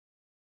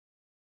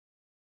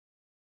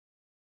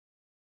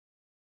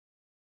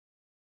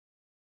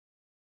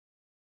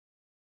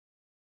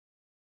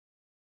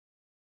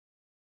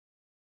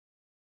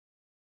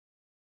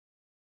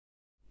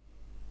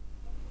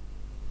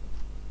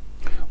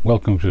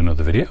welcome to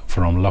another video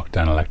from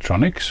Lockdown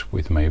Electronics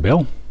with me,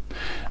 Bill.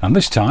 And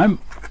this time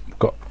I've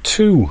got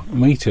two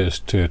meters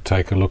to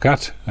take a look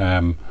at,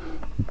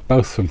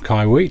 both from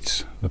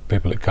Kaiweets. The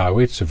people at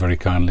Kaiweets have very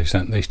kindly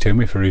sent these to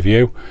me for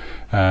review,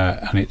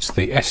 and it's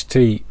the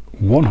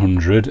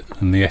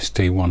ST100 and the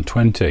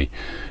ST120.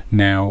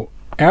 Now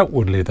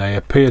outwardly they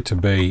appear to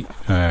be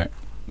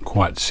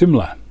quite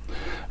similar,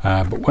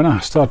 but when I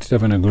started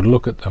having a good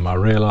look at them I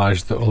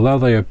realised that although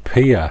they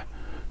appear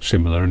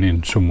similar, and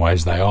in some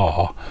ways they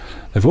are,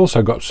 they've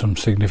also got some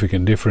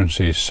significant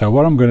differences. So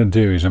what I'm going to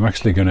do is I'm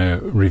actually going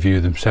to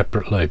review them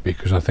separately,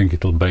 because I think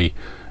it'll be,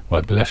 well,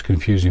 it'll be less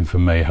confusing for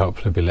me,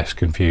 hopefully it'll be less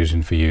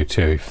confusing for you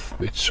too if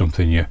it's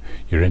something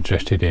you're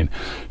interested in.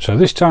 So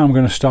this time I'm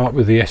going to start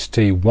with the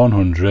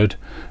ST100,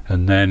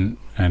 and then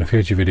in a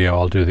future video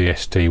I'll do the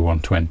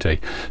ST120.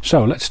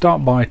 So let's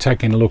start by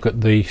taking a look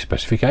at the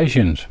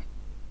specifications.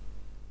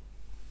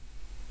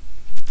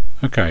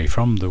 Okay,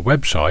 from the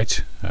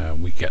website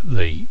we get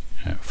the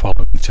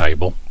following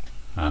table,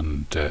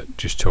 and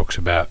just talks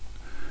about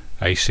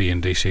AC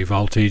and DC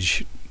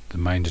voltage, the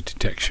mains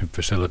detection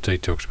facility,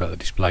 talks about the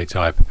display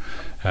type.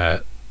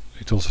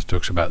 It also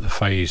talks about the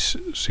phase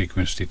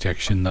sequence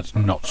detection. That's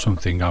not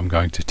something I'm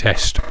going to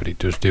test, but it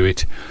does do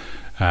it.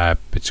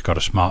 It's got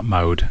a smart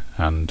mode,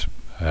 and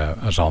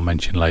as I'll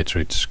mention later,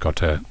 it's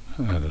got a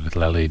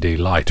little LED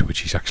light,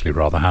 which is actually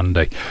rather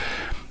handy.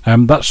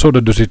 That sort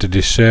of does it a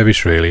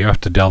disservice really. You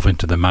have to delve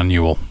into the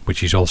manual,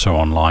 which is also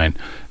online,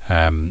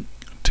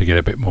 to get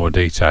a bit more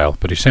detail.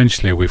 But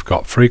essentially we've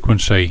got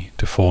frequency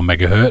to 4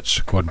 megahertz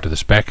according to the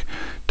spec.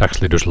 It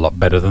actually does a lot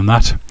better than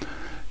that.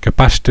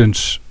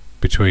 Capacitance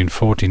between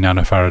 40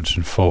 nanofarads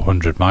and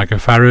 400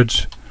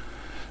 microfarads.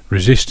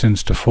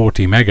 Resistance to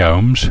 40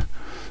 megohms,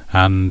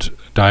 and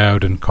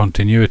diode and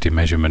continuity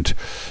measurement.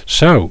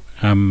 So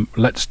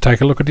let's take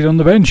a look at it on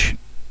the bench.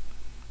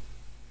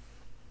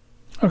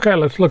 Okay,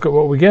 let's look at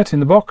what we get in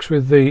the box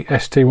with the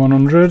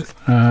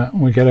ST100.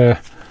 We get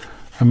a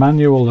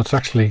manual that's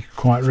actually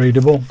quite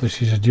readable.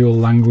 This is a dual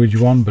language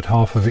one, but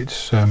half of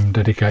it's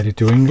dedicated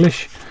to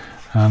English,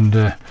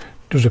 and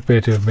does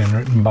appear to have been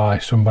written by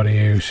somebody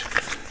who's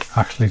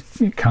actually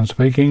can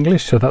speak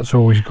English, so that's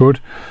always good.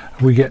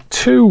 We get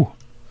two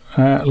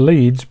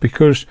leads,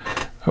 because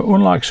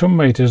unlike some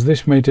meters,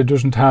 this meter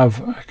doesn't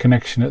have a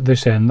connection at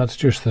this end. That's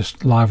just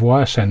this live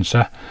wire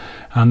sensor,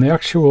 and the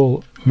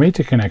actual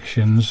meter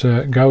connections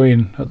go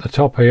in at the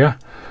top here.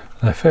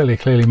 They're fairly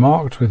clearly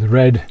marked with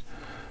red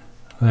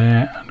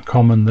there and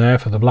common there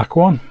for the black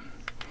one.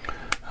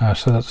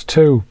 So that's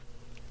two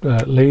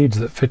leads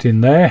that fit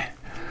in there,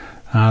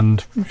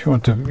 and if you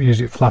want to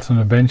use it flat on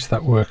a bench,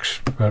 that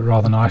works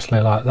rather nicely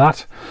like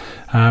that.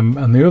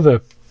 And the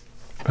other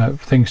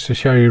things to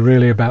show you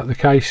really about the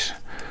case,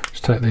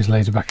 let's take these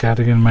leads back out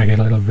again and make it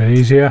a little bit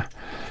easier,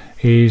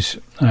 is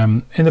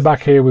in the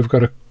back here we've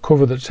got a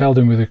cover that's held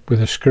in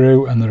with a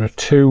screw, and there are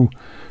two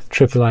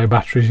AAA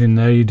batteries in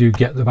there. You do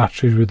get the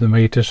batteries with the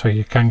meter, so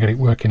you can get it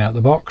working out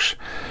the box.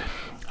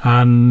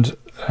 And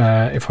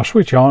if I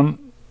switch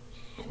on,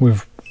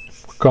 we've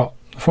got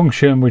a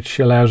function which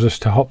allows us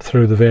to hop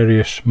through the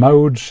various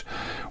modes.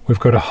 We've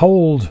got a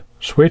hold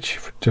switch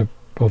to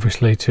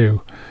obviously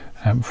to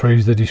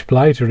freeze the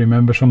display, to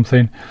remember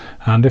something,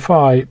 and if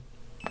I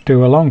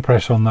do a long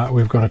press on that,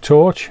 we've got a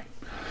torch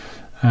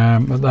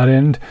at that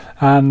end.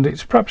 And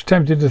it's perhaps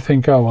tempted to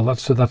think, oh well,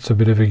 that's a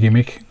bit of a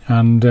gimmick,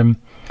 and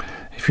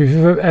if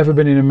you've ever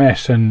been in a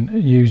mess and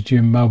used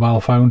your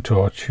mobile phone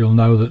torch, you'll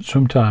know that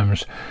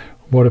sometimes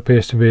what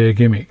appears to be a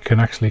gimmick can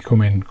actually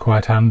come in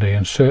quite handy.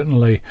 And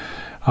certainly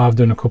I've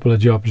done a couple of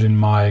jobs in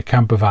my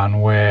camper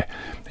van where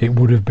it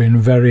would have been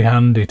very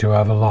handy to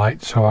have a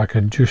light, so I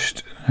could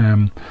just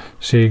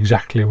see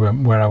exactly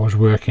where I was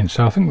working.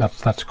 So I think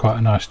that's quite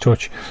a nice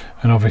touch,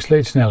 and obviously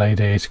it's an LED.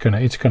 It's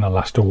gonna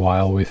last a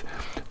while with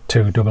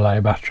two AA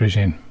batteries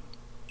in.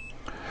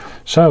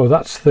 So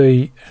that's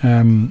the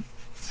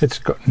it's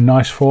got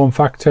nice form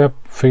factor,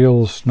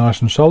 feels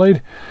nice and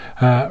solid.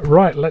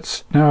 Right,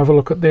 let's now have a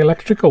look at the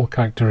electrical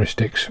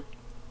characteristics.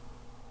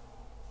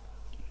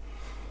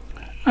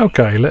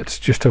 Okay, let's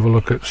just have a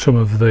look at some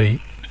of the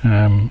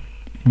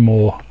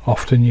more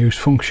often used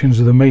functions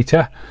of the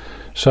meter.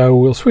 So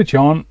we'll switch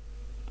on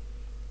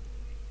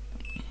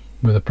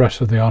with a press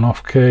of the on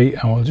off key,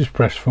 and we'll just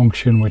press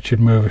function, which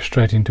should move us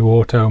straight into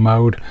auto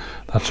mode.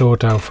 That's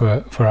auto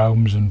for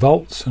ohms and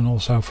volts, and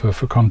also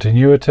for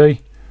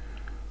continuity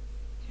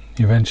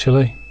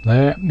eventually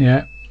there.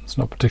 Yeah, it's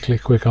not particularly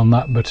quick on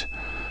that, but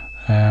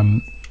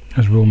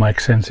as will make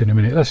sense in a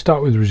minute. Let's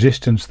start with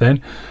resistance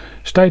then.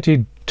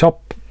 Stated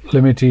top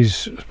limit is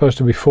supposed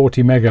to be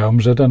 40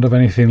 megohms. I don't have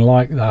anything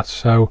like that,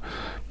 so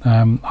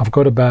I've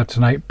got about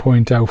an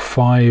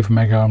 8.05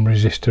 megohm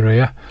resistor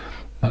here.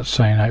 That's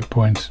saying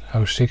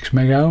 8.06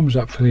 megohms.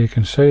 Hopefully you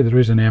can see there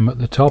is an M at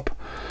the top,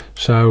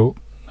 so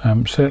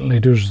certainly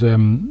does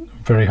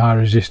very high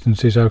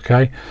resistance is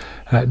okay.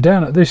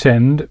 Down at this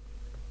end,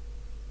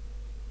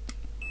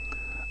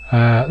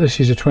 this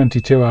is a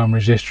 22 ohm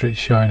resistor. It's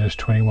showing us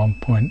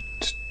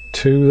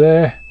 21.2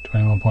 there,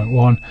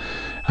 21.1.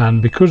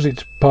 and because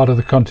it's part of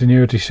the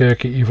continuity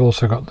circuit, you've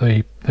also got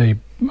the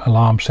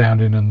alarm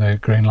sounding and the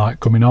green light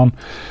coming on.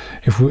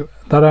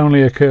 That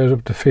only occurs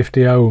up to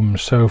 50 ohms,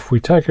 so if we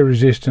take a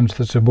resistance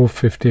that's above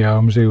 50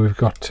 ohms, here we've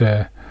got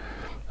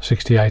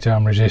 68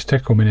 ohm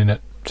resistor coming in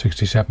at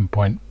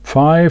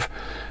 67.5,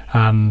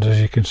 and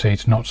as you can see,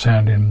 it's not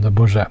sounding the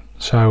buzzer.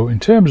 So in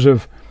terms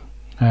of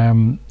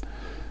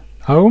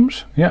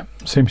ohms, yeah,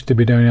 seems to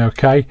be doing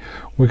okay.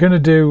 We're going to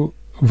do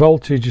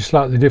voltage a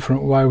slightly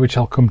different way, which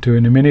I'll come to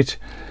in a minute.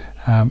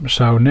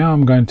 So now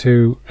I'm going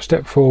to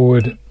step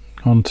forward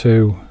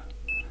onto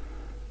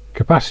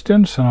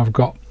capacitance, and I've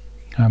got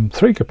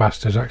 3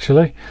 capacitors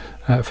actually.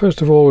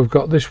 First of all, we've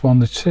got this one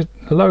that's the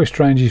lowest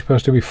range is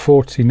supposed to be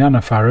 40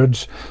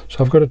 nanofarads, so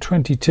I've got a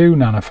 22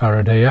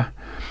 nanofarad here,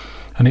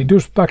 and it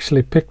does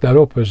actually pick that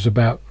up as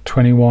about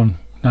 21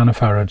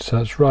 nanofarads, so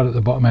that's right at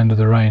the bottom end of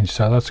the range,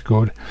 so that's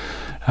good.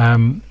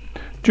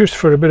 Just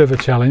for a bit of a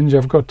challenge,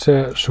 I've got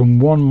some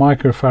 1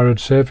 microfarad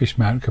surface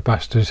mount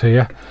capacitors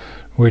here,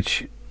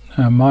 which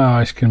my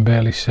eyes can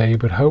barely see,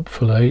 but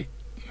hopefully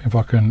if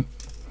I can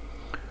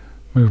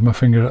move my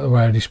finger out of the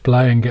way of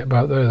display and get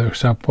back there,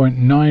 so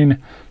 0.976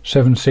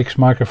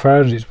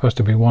 microfarads, it's supposed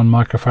to be 1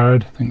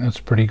 microfarad. I think that's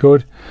pretty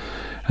good.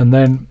 And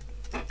then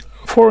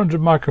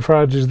 400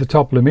 microfarads is the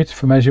top limit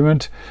for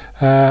measurement.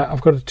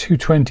 I've got a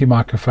 220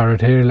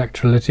 microfarad here,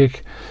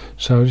 electrolytic,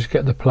 so I'll just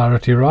get the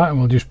polarity right and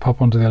we'll just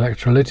pop onto the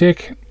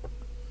electrolytic,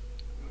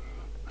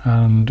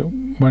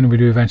 and when we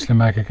do eventually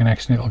make a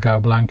connection, it'll go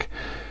blank.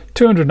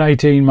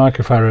 218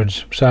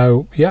 microfarads,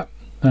 so yeah,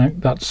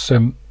 that's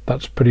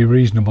pretty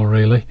reasonable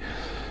really.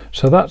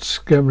 So that's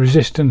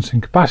resistance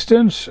and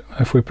capacitance.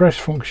 If we press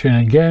function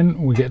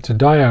again, we get to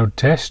diode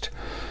test.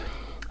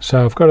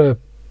 So I've got a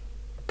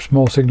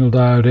small signal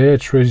diode here,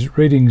 it's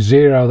reading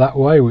 0 that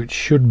way, which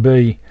should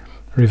be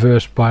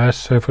reverse bias.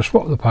 So if I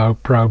swap the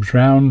probes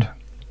round,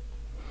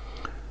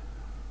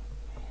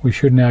 we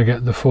should now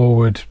get the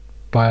forward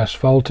bias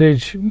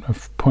voltage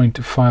of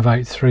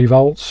 0.583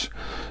 volts.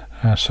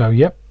 So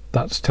yep,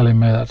 that's telling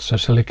me that's a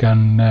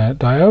silicon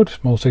diode,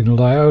 small signal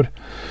diode.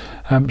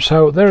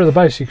 So there are the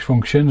basic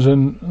functions,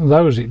 and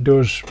those it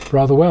does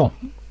rather well.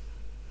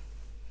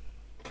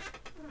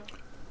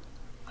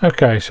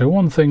 Okay, so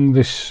one thing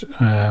this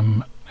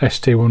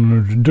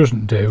ST100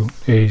 doesn't do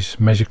is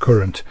measure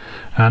current,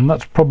 and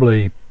that's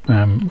probably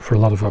for a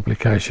lot of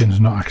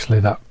applications not actually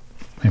that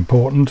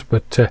important,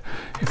 but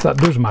if that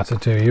does matter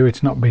to you,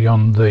 it's not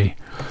beyond the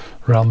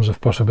realms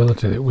of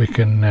possibility that we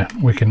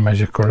can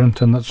measure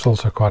current, and that's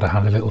also quite a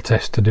handy little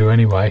test to do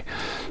anyway.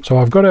 So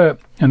I've got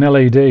an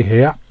LED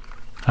here,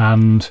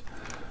 and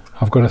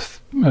I've got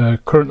a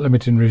current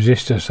limiting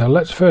resistor. So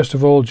let's first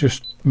of all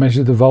just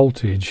measure the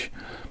voltage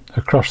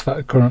across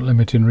that current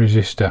limiting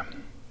resistor.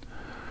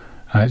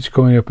 It's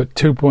going up at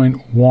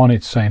 2.1,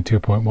 it's saying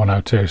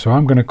 2.102, so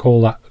I'm going to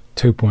call that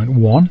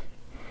 2.1.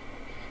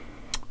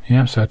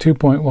 Yeah, so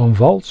 2.1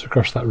 volts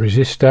across that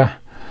resistor.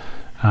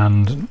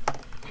 And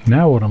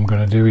now what I'm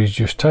going to do is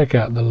just take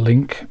out the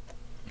link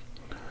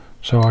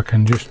so I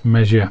can just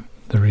measure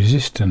the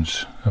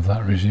resistance of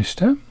that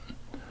resistor.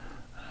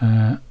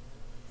 And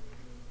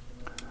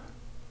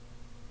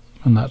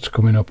that's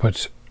coming up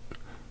at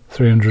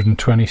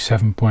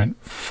 327.5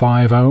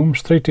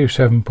 ohms,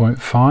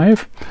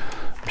 327.5.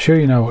 I'm sure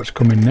you know what's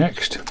coming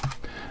next.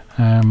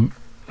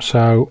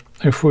 So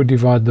if we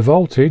divide the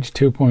voltage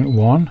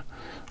 2.1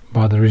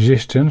 by the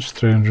resistance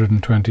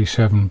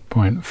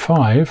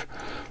 327.5,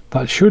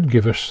 that should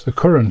give us the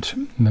current.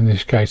 And in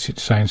this case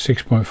it's saying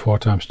 6.4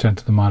 times 10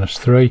 to the minus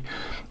 3,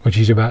 which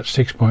is about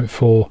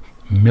 6.4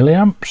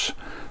 milliamps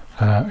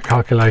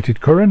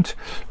calculated current.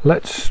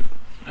 Let's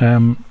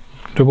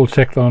double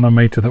check that on a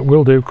meter that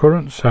will do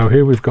current. So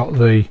here we've got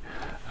the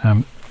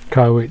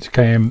Kaiweets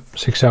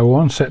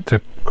KM601 set to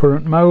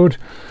current mode,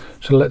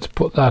 so let's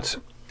put that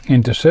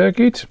into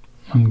circuit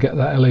and get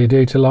that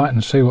LED to light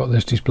and see what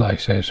this display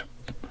says.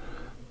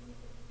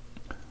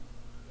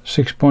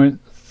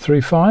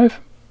 6.35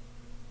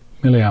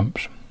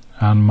 milliamps,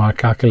 and my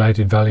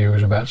calculated value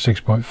is about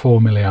 6.4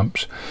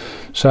 milliamps.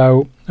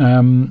 So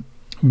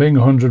being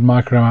 100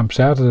 microamps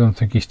out, I don't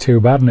think it's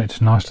too bad, and it's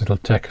a nice little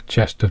check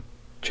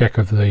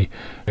of the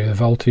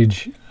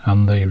voltage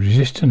and the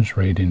resistance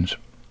readings.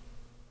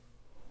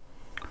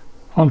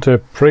 Onto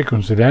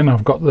frequency then.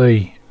 I've got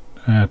the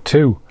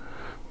 2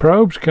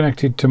 probes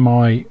connected to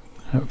my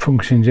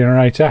function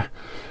generator.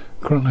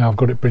 Currently I've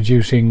got it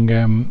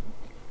producing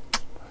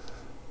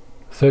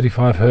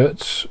 35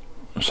 Hertz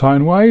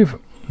sine wave,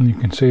 and you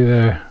can see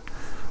there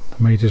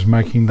the meter's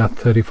making that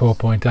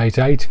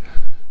 34.88.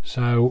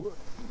 so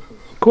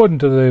according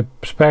to the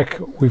spec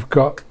we've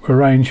got a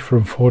range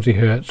from 40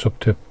 Hertz up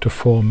to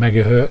 4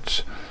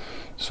 megahertz,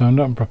 so I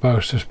don't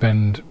propose to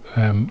spend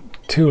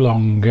too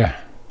long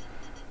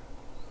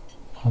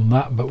on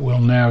that, but we'll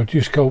now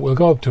just we'll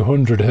go up to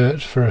 100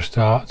 Hertz for a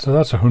start. So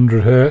that's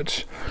 100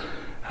 Hertz,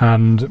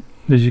 and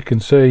as you can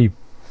see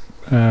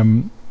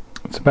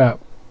it's about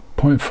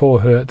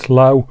 0.4 Hertz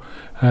low.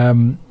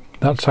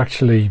 That's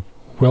actually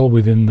well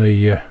within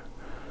the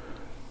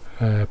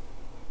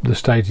the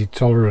stated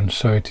tolerance,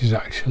 so it is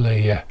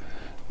actually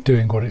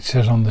doing what it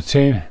says on the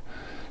tin.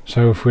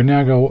 So if we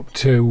now go up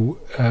to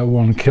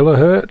 1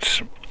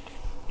 kilohertz,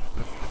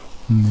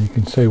 and you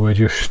can see we're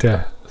just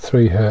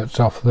 3 hertz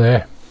off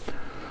there,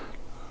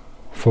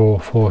 4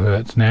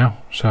 hertz now,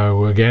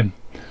 so again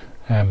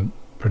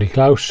pretty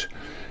close.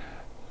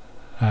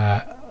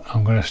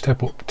 I'm going to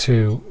step up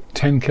to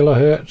 10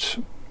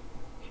 kilohertz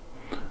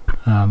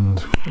and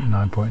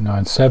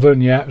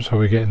 9.97, yeah, so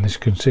we're getting this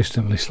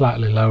consistently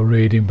slightly low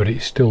reading, but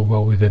it's still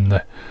well within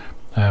the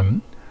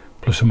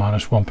plus or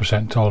minus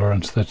 1%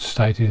 tolerance that's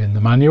stated in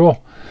the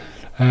manual.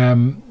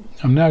 I'm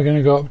now going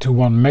to go up to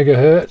 1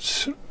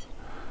 megahertz.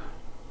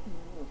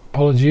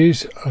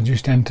 Apologies, I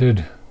just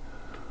entered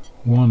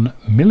 1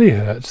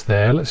 millihertz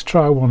there. Let's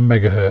try 1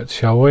 megahertz,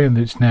 shall we? And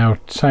it's now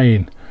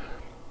saying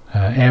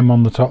M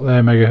on the top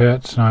there,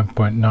 megahertz,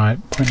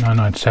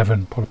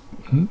 9.997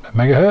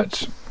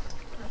 megahertz.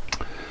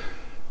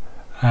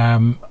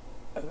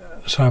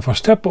 So if I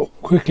step up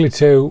quickly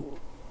to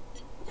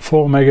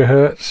 4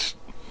 megahertz,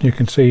 you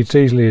can see it's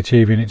easily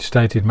achieving its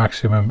stated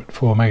maximum at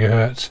 4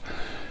 megahertz.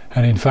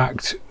 And in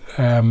fact,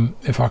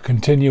 if I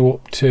continue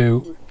up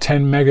to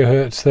 10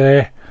 megahertz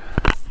there,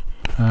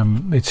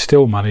 it's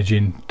still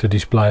managing to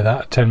display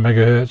that 10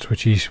 megahertz,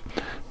 which is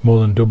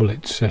more than double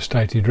its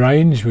stated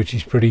range, which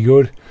is pretty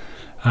good.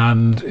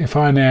 And if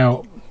I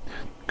now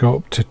go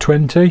up to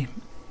 20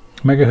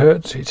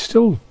 megahertz, it's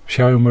still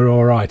showing we're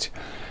all right.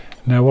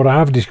 Now what I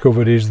have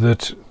discovered is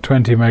that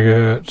 20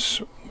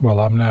 megahertz, well,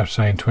 I'm now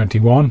saying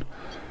 21,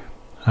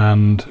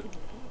 and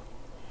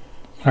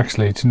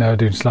actually it's now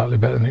doing slightly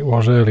better than it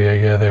was earlier.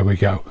 Yeah, there we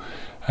go.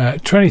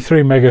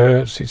 23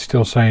 megahertz, it's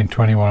still saying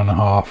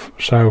 21.5.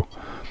 So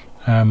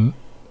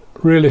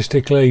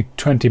realistically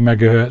 20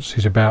 megahertz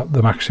is about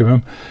the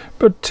maximum,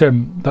 but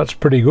that's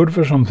pretty good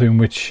for something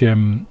which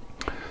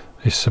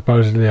is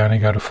supposedly only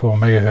go to 4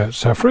 megahertz.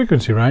 So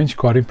frequency range,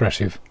 quite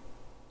impressive.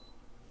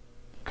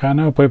 Okay, I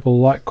know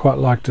people quite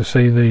like to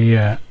see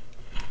the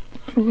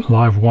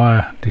live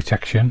wire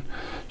detection.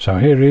 So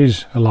here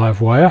is a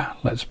live wire.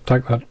 Let's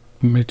take that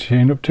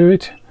machine up to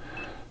it.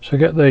 So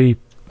get the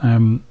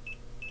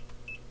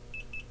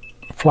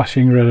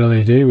flashing red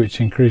LED,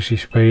 which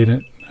increases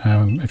speed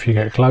if you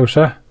get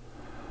closer.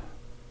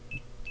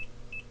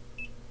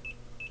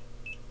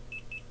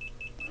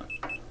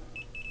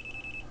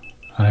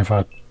 And if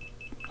I'm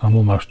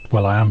almost,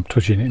 well, I am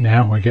touching it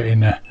now, we're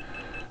getting a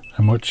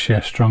much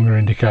stronger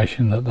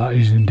indication that that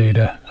is indeed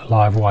a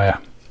live wire.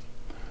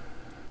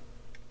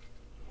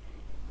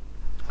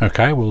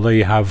 Okay, well, there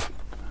you have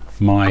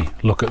my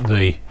look at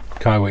the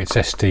Kaiweets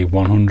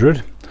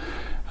ST100.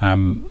 I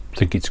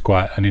think it's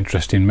quite an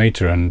interesting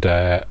meter, and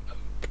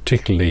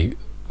particularly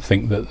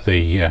think that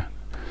the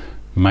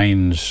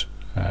mains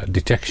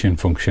detection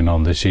function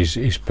on this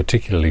is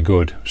particularly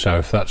good. So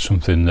if that's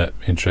something that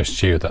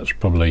interests you, that's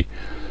probably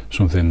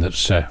something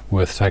that's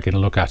worth taking a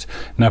look at.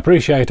 Now, I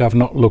appreciate I've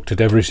not looked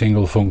at every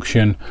single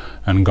function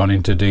and gone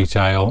into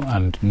detail,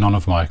 and none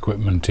of my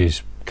equipment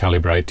is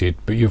calibrated,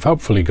 but you've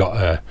hopefully got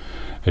a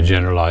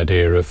general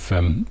idea of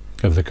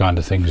the kind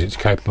of things it's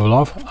capable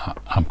of.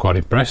 I'm quite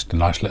impressed. A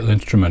nice little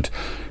instrument,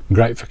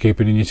 great for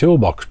keeping in your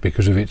toolbox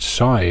because of its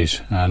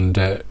size, and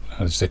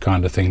it's the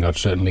kind of thing I'd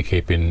certainly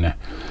keep in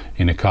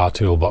a car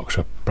toolbox,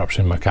 or perhaps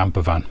in my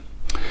camper van.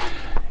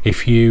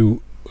 If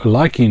you are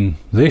liking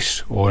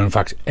this, or in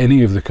fact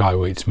any of the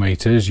Kaiweets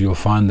meters, you'll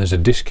find there's a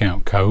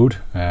discount code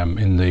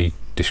in the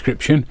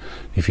description.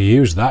 If you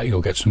use that,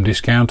 you'll get some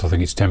discount. I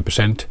think it's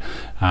 10%,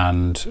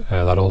 and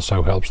that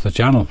also helps the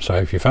channel. So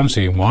if you're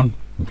fancying one,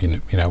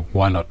 you know,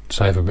 why not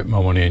save a bit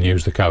more money and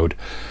use the code?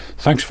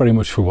 Thanks very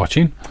much for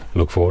watching.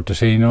 Look forward to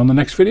seeing you on the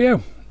next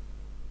video.